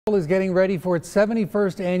Is getting ready for its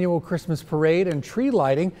 71st annual Christmas parade and tree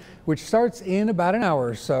lighting, which starts in about an hour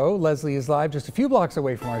or so. Leslie is live just a few blocks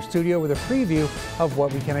away from our studio with a preview of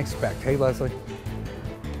what we can expect. Hey, Leslie.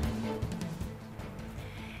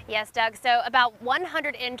 Yes, Doug. So about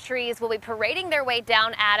 100 entries will be parading their way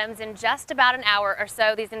down Adams in just about an hour or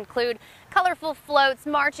so. These include colorful floats,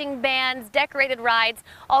 marching bands, decorated rides,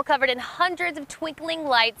 all covered in hundreds of twinkling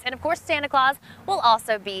lights. And of course, Santa Claus will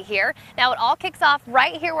also be here. Now, it all kicks off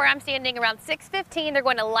right here where I'm standing around 6:15. They're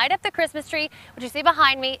going to light up the Christmas tree, which you see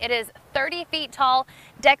behind me. It is 30 feet tall,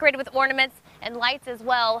 decorated with ornaments and lights as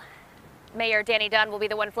well. Mayor Danny Dunn will be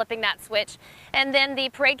the one flipping that switch. And then the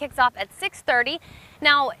parade kicks off at 6:30.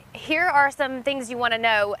 Now, here are some things you want to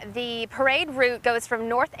know. The parade route goes from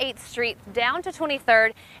North 8th Street down to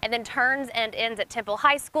 23rd and then turns and ends at Temple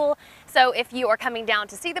High School. So if you are coming down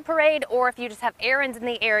to see the parade or if you just have errands in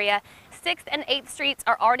the area, 6th and 8th Streets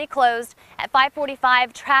are already closed. At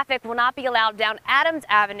 5:45, traffic will not be allowed down Adams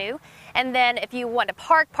Avenue. And then if you want to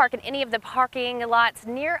park in any of the parking lots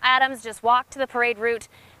near Adams, just walk to the parade route.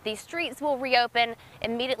 The streets will reopen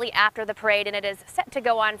immediately after the parade, and it is set to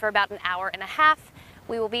go on for about an hour and a half.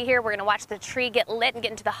 We will be here. We're going to watch the tree get lit and get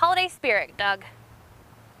into the holiday spirit, Doug.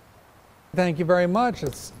 Thank you very much.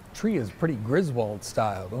 This tree is pretty Griswold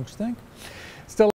style, don't you think?